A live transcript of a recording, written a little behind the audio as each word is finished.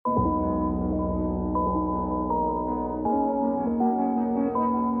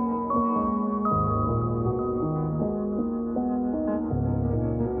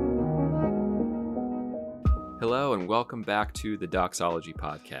Hello and welcome back to the Doxology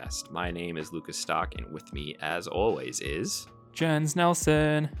Podcast. My name is Lucas Stock, and with me, as always, is Jens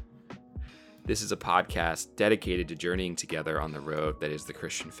Nelson. This is a podcast dedicated to journeying together on the road that is the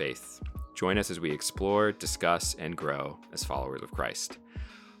Christian faith. Join us as we explore, discuss, and grow as followers of Christ.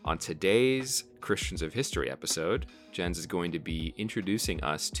 On today's Christians of History episode, Jens is going to be introducing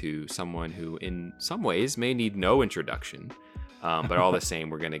us to someone who, in some ways, may need no introduction. But all the same,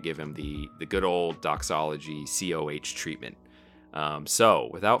 we're going to give him the good old doxology COH treatment. So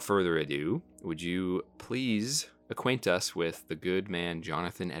without further ado, would you please acquaint us with the good man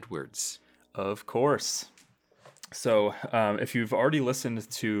Jonathan Edwards? Of course. So if you've already listened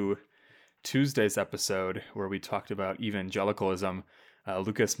to Tuesday's episode where we talked about evangelicalism,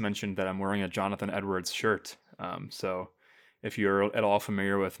 Lucas mentioned that I'm wearing a Jonathan Edwards shirt. So if you're at all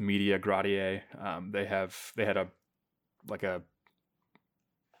familiar with Media Gratiae, they had a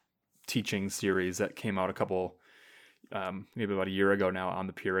teaching series that came out maybe about a year ago now on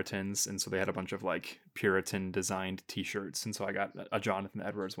the Puritans, and so they had a bunch of like Puritan designed t-shirts, and so I got a Jonathan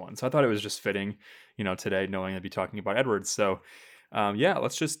Edwards one. So I thought it was just fitting, today, knowing I'd be talking about Edwards. So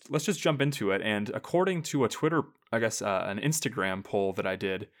let's just jump into it. And according to a Twitter, an Instagram poll that I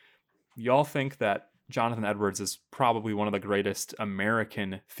did, y'all think that Jonathan Edwards is probably one of the greatest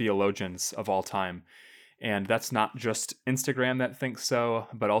American theologians of all time. And that's not just Instagram that thinks so,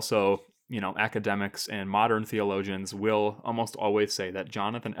 but also, academics and modern theologians will almost always say that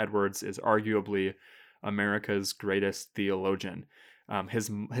Jonathan Edwards is arguably America's greatest theologian.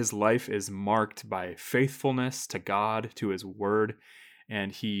 His life is marked by faithfulness to God, to his word,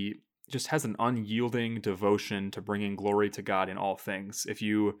 and he just has an unyielding devotion to bringing glory to God in all things. If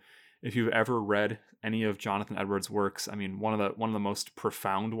you've ever read any of Jonathan Edwards' works, I mean, one of the most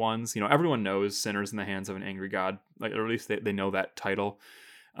profound ones, everyone knows Sinners in the Hands of an Angry God, like, or at least they know that title.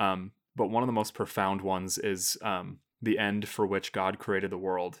 But one of the most profound ones is The End for Which God Created the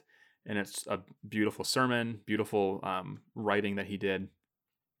World. And it's a beautiful sermon, beautiful writing that he did.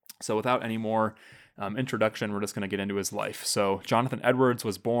 So without any more introduction, we're just going to get into his life. So Jonathan Edwards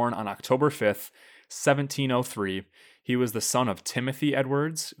was born on October 5th, 1703. He was the son of Timothy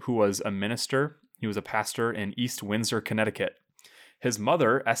Edwards, who was a minister. He was a pastor in East Windsor, Connecticut. His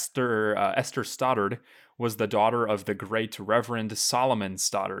mother, Esther Stoddard, was the daughter of the great Reverend Solomon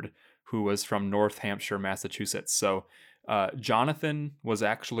Stoddard, who was from North Hampshire, Massachusetts. So Jonathan was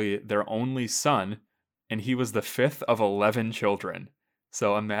actually their only son, and he was the fifth of 11 children.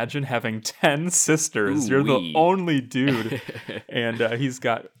 So imagine having 10 sisters. You're the only dude. And he's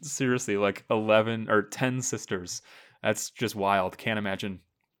got, seriously, like 11 or 10 sisters. That's just wild. Can't imagine.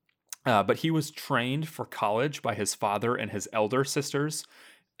 But he was trained for college by his father and his elder sisters.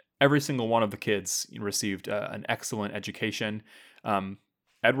 Every single one of the kids received an excellent education.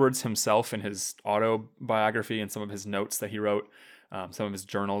 Edwards himself, in his autobiography and some of his notes that he wrote, some of his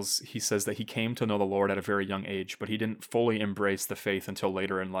journals, he says that he came to know the Lord at a very young age, but he didn't fully embrace the faith until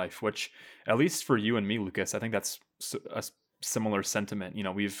later in life, which, at least for you and me, Lucas, I think that's a similar sentiment.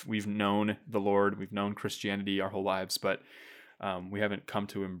 We've known the Lord, we've known Christianity our whole lives, but we haven't come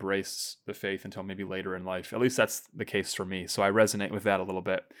to embrace the faith until maybe later in life. At least that's the case for me. So I resonate with that a little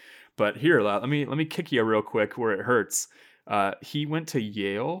bit. But here, let me kick you real quick where it hurts. He went to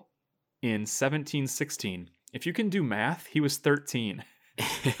Yale in 1716. If you can do math, he was 13.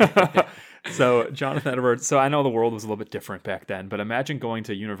 So Jonathan Edwards, so I know the world was a little bit different back then, but imagine going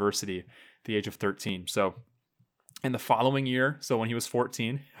to university at the age of 13. So in the following year, so when he was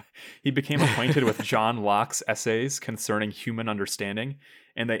 14, he became acquainted with John Locke's essays concerning human understanding,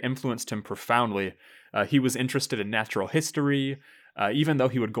 and they influenced him profoundly. He was interested in natural history. Even though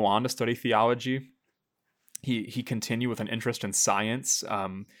he would go on to study theology, he continued with an interest in science.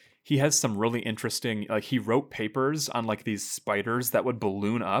 He has some really interesting, like, he wrote papers on like these spiders that would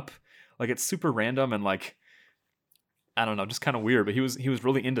balloon up. Like, it's super random and, like, I don't know, just kind of weird, but he was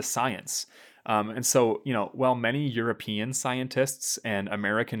really into science. And so, while many European scientists and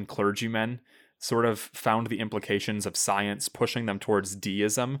American clergymen sort of found the implications of science pushing them towards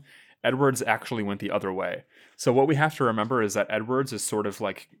deism, Edwards actually went the other way. So what we have to remember is that Edwards is sort of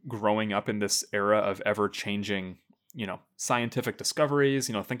like growing up in this era of ever-changing, scientific discoveries.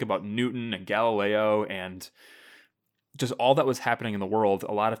 Think about Newton and Galileo and just all that was happening in the world.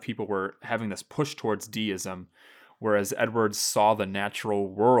 A lot of people were having this push towards deism, whereas Edwards saw the natural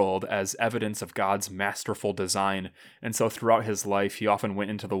world as evidence of God's masterful design. And so throughout his life, he often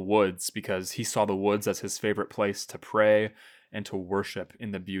went into the woods because he saw the woods as his favorite place to pray and to worship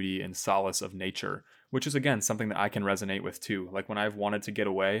in the beauty and solace of nature, which is, again, something that I can resonate with too. Like, when I've wanted to get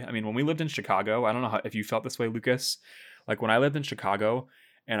away, I mean, when we lived in Chicago, I don't know if you felt this way, Lucas. Like, when I lived in Chicago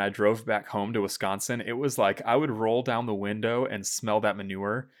and I drove back home to Wisconsin, it was like I would roll down the window and smell that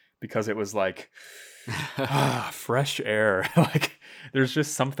manure because it was like fresh air. Like there's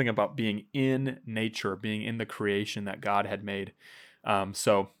just something about being in nature, being in the creation that God had made.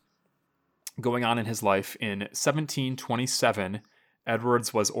 So going on in his life in 1727,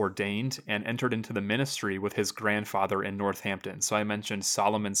 Edwards was ordained and entered into the ministry with his grandfather in Northampton. So I mentioned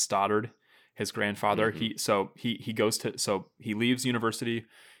Solomon Stoddard, his grandfather. He leaves university,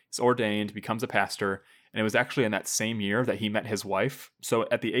 is ordained, becomes a pastor, and it was actually in that same year that he met his wife. So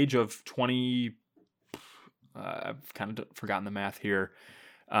at the age of 20, I've kind of forgotten the math here.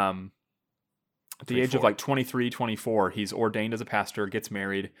 At the 24. age of like 23, 24, he's ordained as a pastor, gets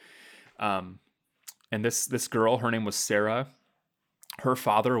married. And this girl, her name was Sarah. Her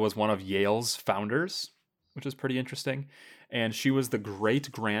father was one of Yale's founders, which is pretty interesting. And she was the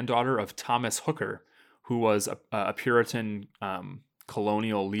great granddaughter of Thomas Hooker, who was a Puritan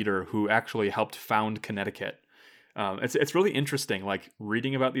colonial leader who actually helped found Connecticut. It's really interesting, like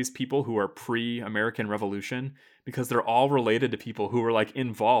reading about these people who are pre-American Revolution, because they're all related to people who were like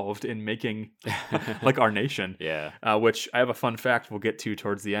involved in making like our nation. Yeah. Which I have a fun fact we'll get to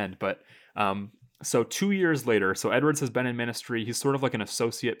towards the end. But so 2 years later, so Edwards has been in ministry. He's sort of like an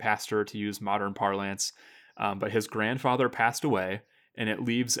associate pastor, to use modern parlance. But his grandfather passed away, and it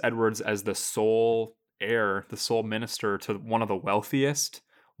leaves Edwards as the sole heir, the sole minister to one of the wealthiest,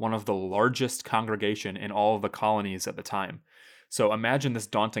 one of the largest congregation in all of the colonies at the time. So imagine this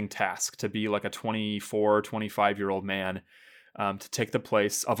daunting task, to be like a 24, 25-year-old man, to take the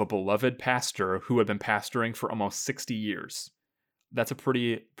place of a beloved pastor who had been pastoring for almost 60 years. That's a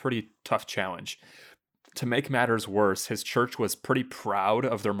pretty tough challenge. To make matters worse, his church was pretty proud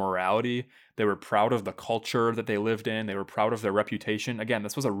of their morality. They were proud of the culture that they lived in. They were proud of their reputation. Again,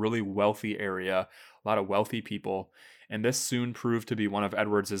 this was a really wealthy area, a lot of wealthy people. And this soon proved to be one of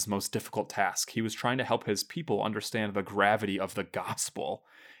Edwards' most difficult tasks. He was trying to help his people understand the gravity of the gospel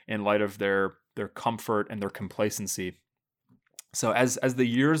in light of their comfort and their complacency. So as the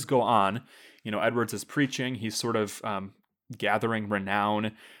years go on, Edwards is preaching. He's sort of gathering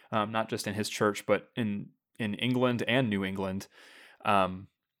renown, not just in his church, but in England and New England.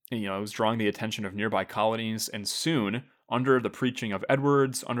 It was drawing the attention of nearby colonies, and soon, under the preaching of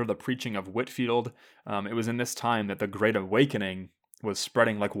Edwards, under the preaching of Whitefield, it was in this time that the Great Awakening was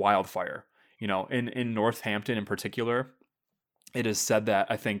spreading like wildfire. In Northampton in particular, it is said that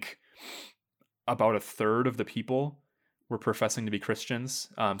I think about a third of the people were professing to be Christians.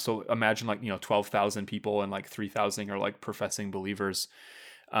 So imagine 12,000 people and 3,000 are like professing believers.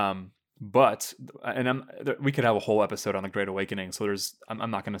 But we could have a whole episode on the Great Awakening. So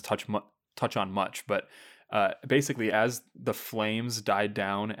I'm not going to touch on much, but basically as the flames died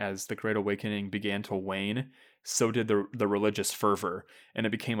down, as the Great Awakening began to wane, so did the religious fervor. And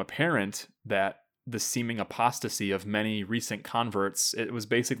it became apparent that the seeming apostasy of many recent converts, it was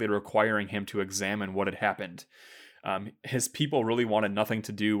basically requiring him to examine what had happened. His people really wanted nothing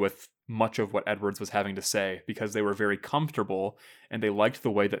to do with much of what Edwards was having to say, because they were very comfortable and they liked the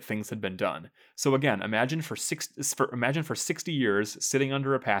way that things had been done. So again, imagine for 60 years sitting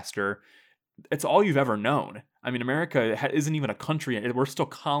under a pastor. It's all you've ever known. I mean, America isn't even a country. We're still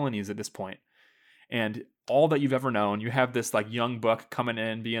colonies at this point. And all that you've ever known, you have this young buck coming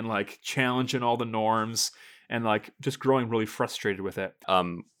in, being challenging all the norms and just growing really frustrated with it.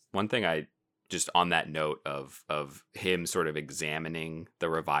 One thing just on that note of him sort of examining the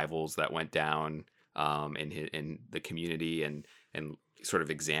revivals that went down in the community and sort of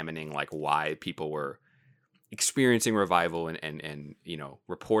examining why people were experiencing revival and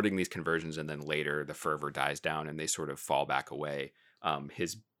reporting these conversions, and then later the fervor dies down and they sort of fall back away.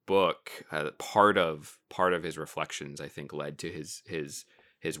 His book, part of his reflections, I think, led to his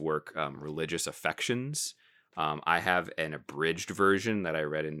work, Religious Affections. I have an abridged version that I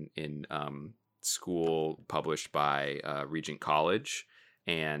read in school, published by Regent College,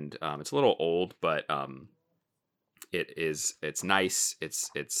 and it's a little old, but it's nice.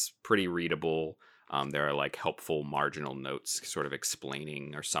 It's pretty readable. There are helpful marginal notes sort of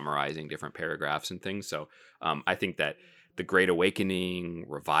explaining or summarizing different paragraphs and things. So I think that the Great Awakening,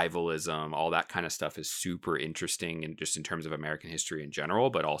 revivalism, all that kind of stuff is super interesting, and just in terms of American history in general,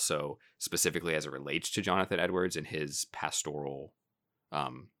 but also specifically as it relates to Jonathan Edwards and his pastoral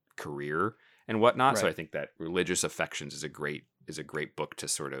career and whatnot. Right. So I think that Religious Affections is a great book to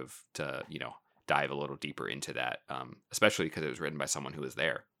sort of dive a little deeper into that, especially because it was written by someone who was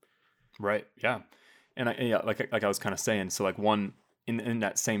there. Right. Yeah. And like I was kind of saying, so one in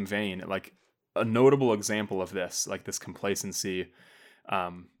that same vein, a notable example of this, this complacency,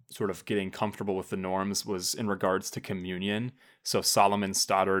 sort of getting comfortable with the norms was in regards to communion. So Solomon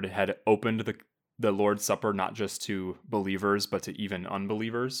Stoddard had opened the Lord's Supper not just to believers but to even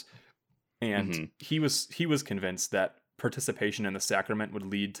unbelievers, and Mm-hmm. he was convinced that participation in the sacrament would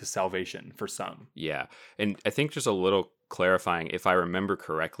lead to salvation for some. Yeah. And I think just a little clarifying, if I remember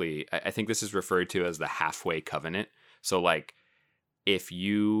correctly, I think this is referred to as the halfway covenant. So like if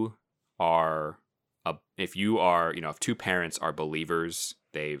you are if two parents are believers,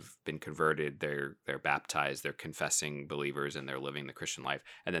 they've been converted, they're baptized, they're confessing believers and they're living the Christian life,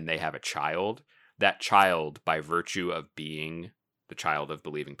 and then they have a child, that child, by virtue of being the child of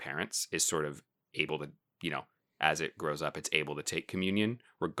believing parents, is sort of able to, as it grows up, it's able to take communion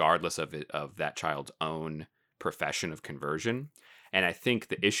regardless of that child's own profession of conversion. And I think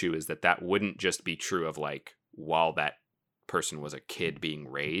the issue is that wouldn't just be true of like while that person was a kid being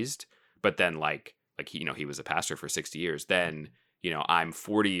raised, but then like he was a pastor for 60 years. Then, I'm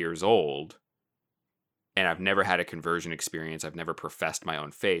 40 years old and I've never had a conversion experience. I've never professed my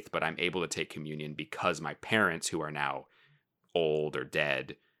own faith, but I'm able to take communion because my parents, who are now old or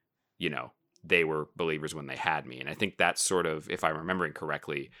dead, they were believers when they had me. And I think that's sort of, if I'm remembering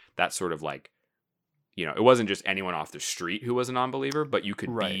correctly, that's sort of like, it wasn't just anyone off the street who was a non-believer, but you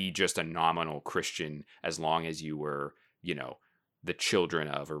could be just a nominal Christian as long as you were, the children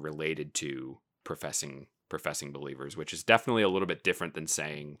of or related to professing believers, which is definitely a little bit different than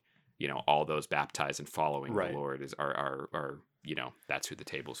saying, all those baptized and following the Lord are that's who the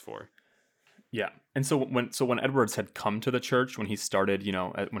table's for. Yeah. And so when Edwards had come to the church, when he started,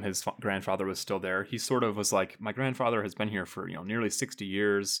 when his grandfather was still there, he sort of was like, my grandfather has been here for, nearly 60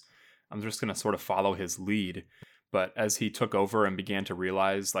 years. I'm just going to sort of follow his lead. But as he took over and began to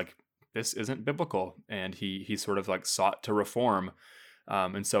realize like, this isn't biblical, and he sort of like sought to reform.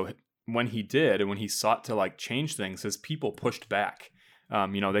 And so when he did, and when he sought to like change things, his people pushed back.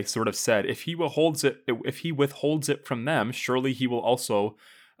 They sort of said, if he withholds it from them, surely he will also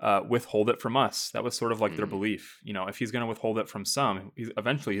withhold it from us. That was sort of like their belief. If he's going to withhold it from some,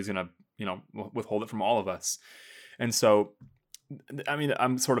 eventually he's going to, withhold it from all of us. And so, I mean,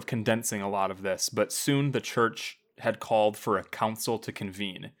 I'm sort of condensing a lot of this, but soon the church had called for a council to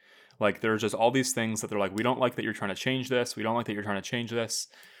convene. Like there's just all these things that they're like, we don't like that you're trying to change this. We don't like that you're trying to change this.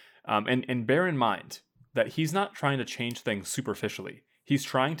 And bear in mind that he's not trying to change things superficially. He's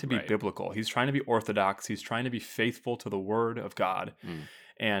trying to be biblical. He's trying to be orthodox. He's trying to be faithful to the word of God.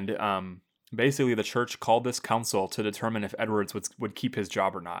 And basically the church called this council to determine if Edwards would keep his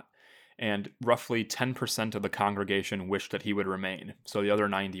job or not. And roughly 10% of the congregation wished that he would remain. So the other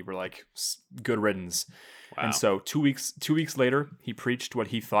 90 were like, good riddance. Wow. And so 2 weeks later, he preached what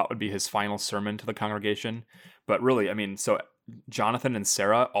he thought would be his final sermon to the congregation. But really, I mean, so Jonathan and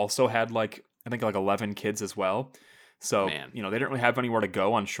Sarah also had I think 11 kids as well. So, they didn't really have anywhere to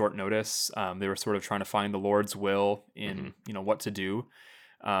go on short notice. They were sort of trying to find the Lord's will in, what to do.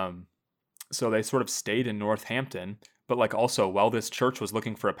 So they sort of stayed in Northampton, but also while this church was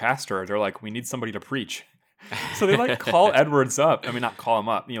looking for a pastor, they're like, we need somebody to preach. So they call Edwards up. I mean, not call him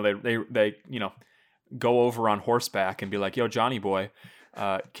up. They go over on horseback and be like, yo, Johnny boy,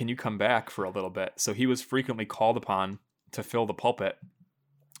 can you come back for a little bit? So he was frequently called upon to fill the pulpit,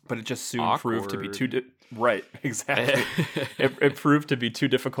 but it just soon proved to be too right. Exactly. it proved to be too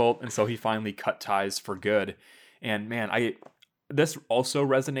difficult. And so he finally cut ties for good. And man, this also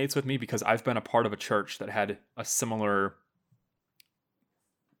resonates with me because I've been a part of a church that had a similar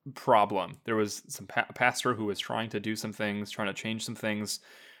problem. There was some pastor who was trying to do some things, trying to change some things,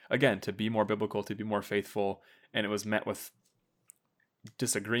 again, to be more biblical, to be more faithful. And it was met with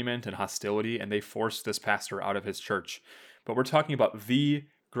disagreement and hostility, and they forced this pastor out of his church. But we're talking about the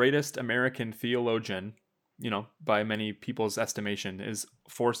greatest American theologian, by many people's estimation, is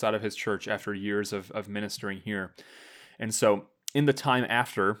forced out of his church after years of ministering here. And so in the time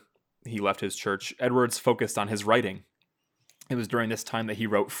after he left his church, Edwards focused on his writing. It was during this time that he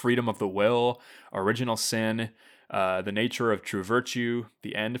wrote Freedom of the Will, Original Sin, The Nature of True Virtue,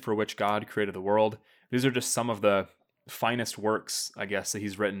 The End for Which God Created the World. These are just some of the finest works, I guess, that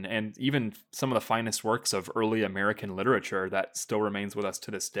he's written, and even some of the finest works of early American literature that still remains with us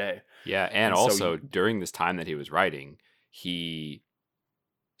to this day. Yeah, and also during this time that he was writing,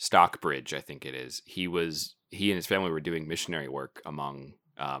 Stockbridge, I think it is, he and his family were doing missionary work among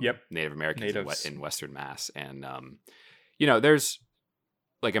Native Americans in Western Mass. And, there's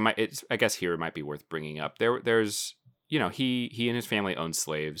I guess here it might be worth bringing up. There's, he and his family owned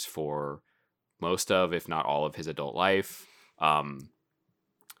slaves for most of, if not all of his adult life. And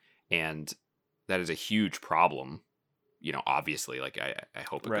that is a huge problem, obviously, I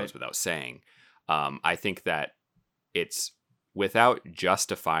hope it goes without saying. I think that it's without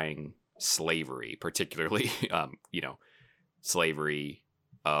justifying slavery, particularly, slavery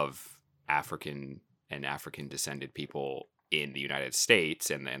of African and African descended people in the United States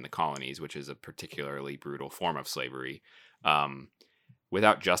and the colonies, which is a particularly brutal form of slavery.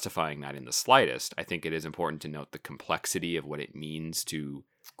 Without justifying that in the slightest, I think it is important to note the complexity of what it means to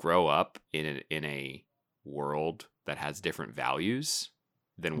grow up in a world that has different values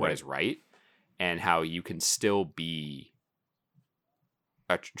than what is right, and how you can still be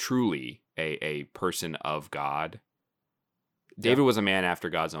truly a person of God. David was a man after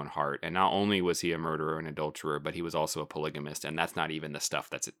God's own heart, and not only was he a murderer and adulterer, but he was also a polygamist, and that's not even the stuff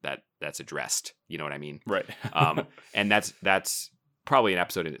that's addressed. You know what I mean? Right. And that's probably an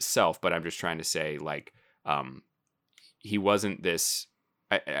episode in itself, but I'm just trying to say, like, he wasn't this.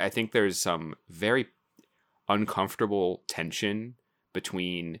 I think there's some very uncomfortable tension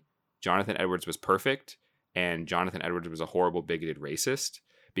between Jonathan Edwards was perfect and Jonathan Edwards was a horrible, bigoted racist,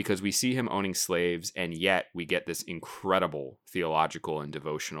 because we see him owning slaves, and yet we get this incredible theological and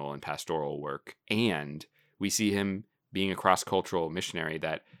devotional and pastoral work, and we see him being a cross-cultural missionary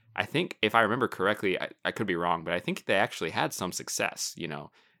that I think, if I remember correctly, I could be wrong, but I think they actually had some success.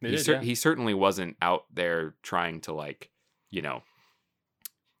 He certainly wasn't out there trying to, like,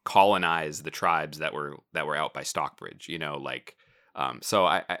 colonize the tribes that were out by Stockbridge. So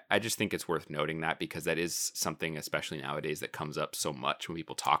I just think it's worth noting that, because that is something, especially nowadays, that comes up so much when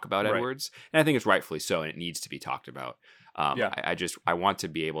people talk about Edwards, and I think it's rightfully so, and it needs to be talked about. I want to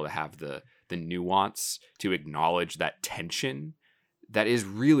be able to have the nuance to acknowledge that tension that is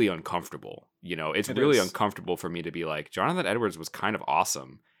really uncomfortable. It's really uncomfortable for me to be like, Jonathan Edwards was kind of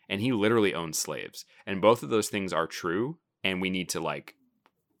awesome, and he literally owned slaves, and both of those things are true, and we need to, like,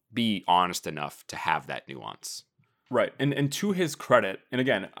 be honest enough to have that nuance. Right. And to his credit, and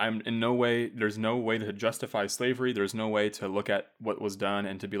again, there's no way to justify slavery. There's no way to look at what was done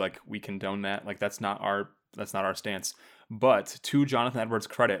and to be like, we condone that. Like, that's not our stance. But to Jonathan Edwards'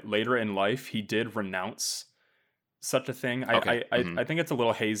 credit, later in life, he did renounce such a thing. Okay. I think it's a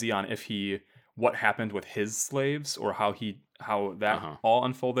little hazy on what happened with his slaves, or how that all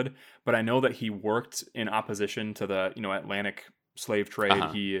unfolded. But I know that he worked in opposition to the, Atlantic slave trade.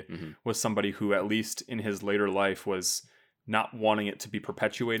 He was somebody who, at least in his later life, was not wanting it to be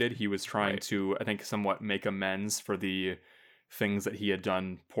perpetuated. He was trying to, I think, somewhat make amends for the things that he had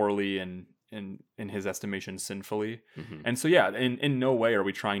done poorly and in his estimation sinfully. And so in no way are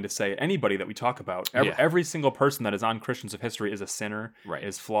we trying to say anybody that we talk about, every single person that is on Christians of History is a sinner,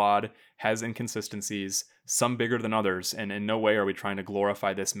 is flawed, has inconsistencies, some bigger than others, and in no way are we trying to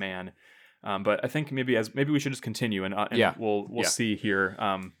glorify this man. But I think maybe we should just continue, and we'll see here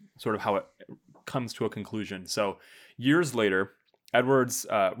sort of how it comes to a conclusion. So years later, Edwards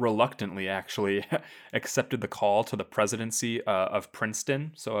reluctantly actually accepted the call to the presidency of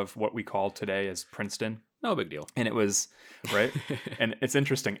Princeton, so of what we call today as Princeton. No big deal. And it was, right? And it's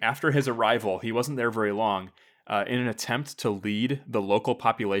interesting. After his arrival, he wasn't there very long, in an attempt to lead the local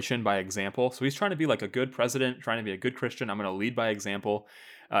population by example. So he's trying to be like a good president, trying to be a good Christian. I'm going to lead by example.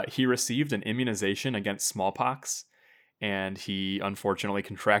 He received an immunization against smallpox, and he unfortunately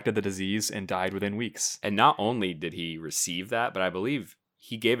contracted the disease and died within weeks. And not only did he receive that, but I believe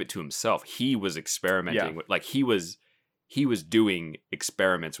he gave it to himself. He was experimenting with, like, he was doing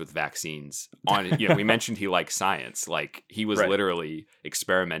experiments with vaccines on, we mentioned he liked science. Like, he was literally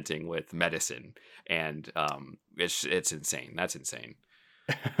experimenting with medicine, and it's insane. That's insane.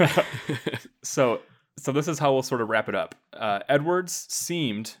 So this is how we'll sort of wrap it up. Edwards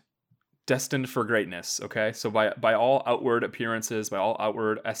seemed destined for greatness, okay? So by all outward appearances, by all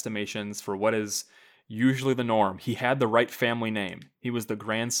outward estimations, for what is usually the norm, he had the right family name. He was the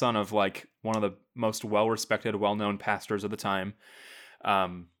grandson of, like, one of the most well-respected, well-known pastors of the time.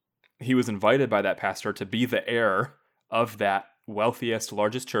 He was invited by that pastor to be the heir of that wealthiest,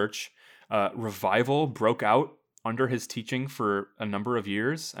 largest church. Revival broke out under his teaching for a number of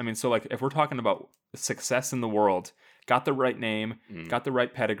years. I mean, so, like, if we're talking about success in the world, got the right name, got the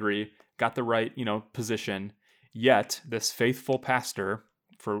right pedigree, got the right, position, yet this faithful pastor,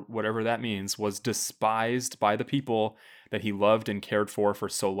 for whatever that means, was despised by the people that he loved and cared for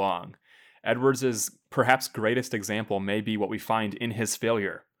so long. Edwards's perhaps greatest example may be what we find in his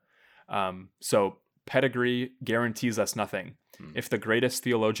failure. So pedigree guarantees us nothing. If the greatest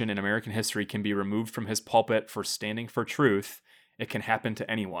theologian in American history can be removed from his pulpit for standing for truth, it can happen to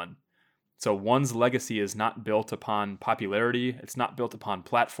anyone. So one's legacy is not built upon popularity, it's not built upon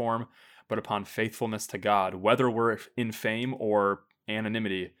platform, but upon faithfulness to God, whether we're in fame or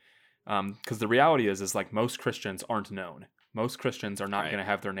anonymity. Because the reality is like, most Christians aren't known. Most Christians are not going to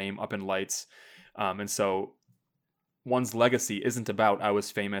have their name up in lights. And so one's legacy isn't about I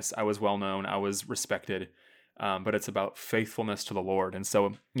was famous, I was well known, I was respected, but it's about faithfulness to the Lord. And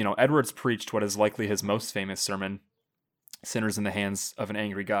so, Edwards preached what is likely his most famous sermon, Sinners in the Hands of an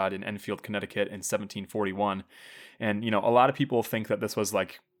Angry God, in Enfield, Connecticut in 1741. And, a lot of people think that this was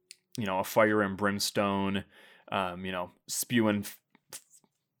like, a fire and brimstone, spewing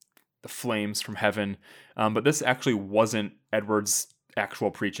the flames from heaven. But this actually wasn't Edwards'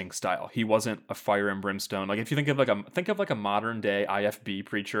 actual preaching style. He wasn't a fire and brimstone. Like if you think of like a modern day IFB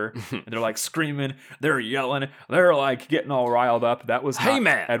preacher, and they're like screaming, they're yelling, they're like getting all riled up. That was Hey, not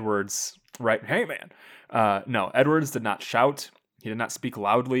man. Edwards, right? Hey man. No, Edwards did not shout. He did not speak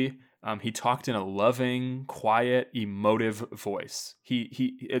loudly. He talked in a loving, quiet, emotive voice.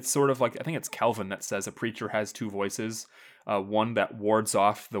 It's sort of like, I think it's Calvin that says a preacher has two voices, one that wards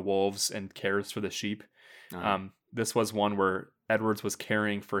off the wolves and cares for the sheep. This was one where Edwards was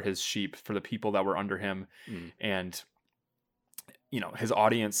caring for his sheep, for the people that were under him. And, his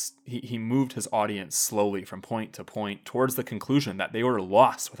audience, he moved his audience slowly from point to point towards the conclusion that they were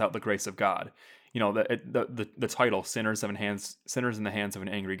lost without the grace of God. The title, Sinners in the Hands of an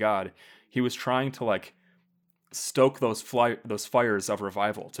Angry God, he was trying to like stoke those fires of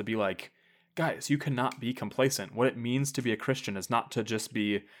revival, to be like, guys, you cannot be complacent. What it means to be a Christian is not to just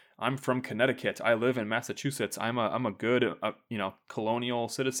be, I'm from Connecticut, I live in Massachusetts, I'm a good colonial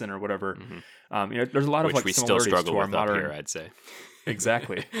citizen or whatever. There's a lot of Which like we similarities still struggle to our with modern. up here, I'd say.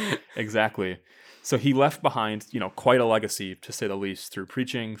 Exactly. So he left behind, quite a legacy, to say the least, through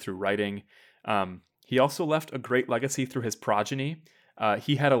preaching, through writing. He also left a great legacy through his progeny.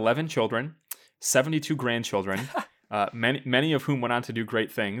 He had 11 children, 72 grandchildren, many of whom went on to do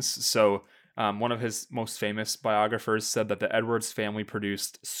great things. So one of his most famous biographers said that the Edwards family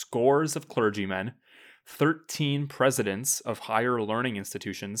produced scores of clergymen, 13 presidents of higher learning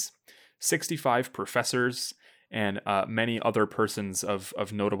institutions, 65 professors, and many other persons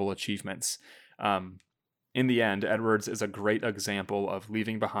of notable achievements. In the end, Edwards is a great example of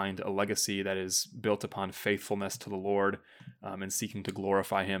leaving behind a legacy that is built upon faithfulness to the Lord, and seeking to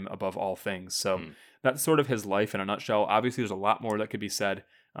glorify him above all things. So that's sort of his life in a nutshell. Obviously, there's a lot more that could be said,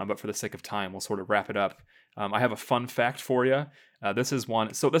 but for the sake of time, we'll sort of wrap it up. I have a fun fact for you. This is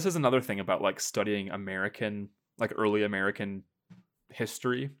one. So this is another thing about like studying early American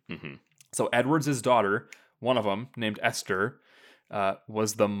history. So Edwards' daughter, one of them, named Esther,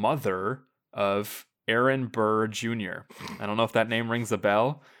 was the mother of Aaron Burr Jr. I don't know if that name rings a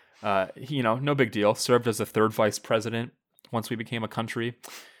bell. No big deal. Served as the third vice president once we became a country.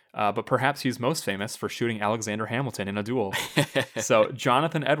 But perhaps he's most famous for shooting Alexander Hamilton in a duel. So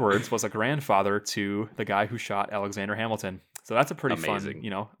Jonathan Edwards was a grandfather to the guy who shot Alexander Hamilton. So that's a pretty Amazing.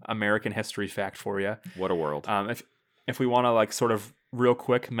 fun, American history fact for you. What a world. If we want to like sort of real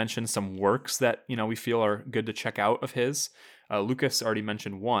quick mention some works that, we feel are good to check out of his, Lucas already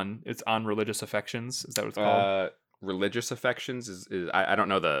mentioned one. It's On Religious Affections. Is that what it's called? Religious Affections is I don't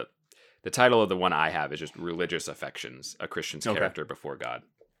know the title of the one I have is just Religious Affections, a Christian's character before God.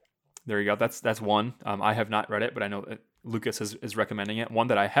 There you go. That's one. I have not read it, but I know that Lucas is recommending it. One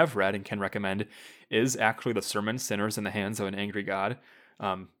that I have read and can recommend is actually the sermon Sinners in the Hands of an Angry God.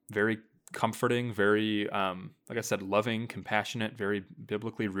 Very comforting, very, like I said, loving, compassionate, very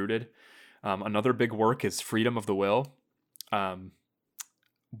biblically rooted. Another big work is Freedom of the Will.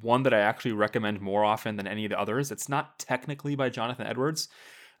 One that I actually recommend more often than any of the others. It's not technically by Jonathan Edwards,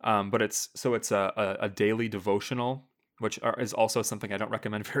 but it's a daily devotional, which is also something I don't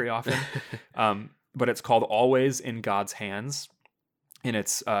recommend very often. But it's called Always in God's Hands, and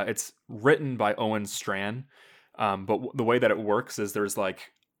it's written by Owen Strachan. But the way that it works is there's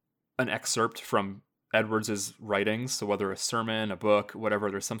like an excerpt from Edwards's writings. So whether a sermon, a book,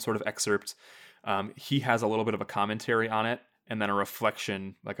 whatever, there's some sort of excerpt. He has a little bit of a commentary on it, and then a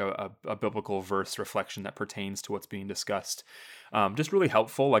reflection, like a biblical verse reflection that pertains to what's being discussed. Just really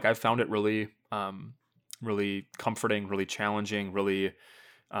helpful. Like I found it really, really comforting, really challenging, really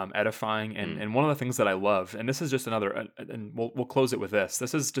edifying. And one of the things that I love, and this is just another, and we'll close it with this.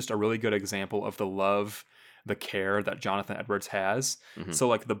 This is just a really good example of the love, the care that Jonathan Edwards has. So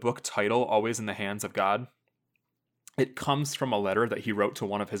like the book title, Always in the Hands of God, it comes from a letter that he wrote to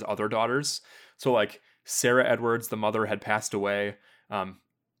one of his other daughters. So like Sarah Edwards, the mother, had passed away. I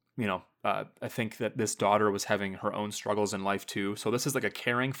think that this daughter was having her own struggles in life too. So this is like a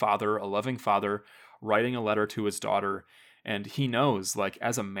caring father, a loving father, writing a letter to his daughter. And he knows, like,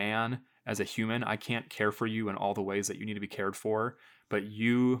 as a man, as a human, I can't care for you in all the ways that you need to be cared for. But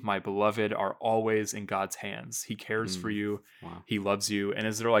you, my beloved, are always in God's hands. He cares for you. Wow. He loves you. And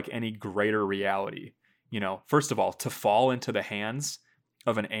is there like any greater reality? First of all, to fall into the hands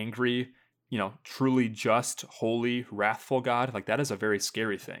of an angry, truly just, holy, wrathful God, like that is a very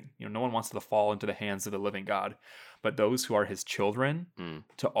scary thing. No one wants to fall into the hands of the living God, but those who are his children,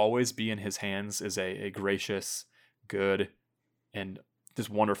 to always be in his hands is a gracious, good, and this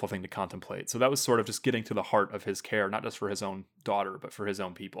wonderful thing to contemplate. So that was sort of just getting to the heart of his care, not just for his own daughter, but for his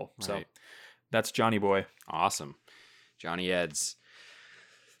own people. Right. So that's Johnny Boy. Awesome. Johnny Eds.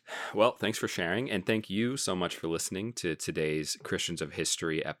 Well, thanks for sharing, and thank you so much for listening to today's Christians of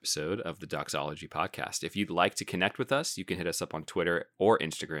History episode of the Doxology Podcast. If you'd like to connect with us, you can hit us up on Twitter or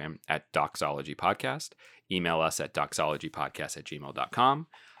Instagram at Doxology Podcast. Email us at doxologypodcast@gmail.com.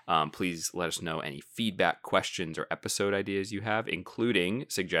 Please let us know any feedback, questions, or episode ideas you have, including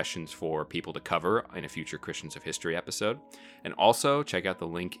suggestions for people to cover in a future Christians of History episode. And also check out the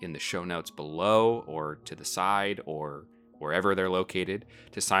link in the show notes below or to the side or wherever they're located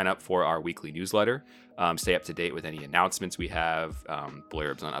to sign up for our weekly newsletter. Stay up to date with any announcements we have,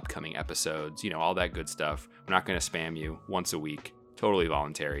 blurbs on upcoming episodes, all that good stuff. We're not going to spam you once a week, totally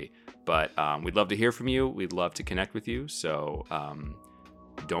voluntary, but we'd love to hear from you. We'd love to connect with you. So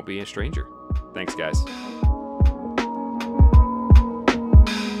don't be a stranger. Thanks, guys.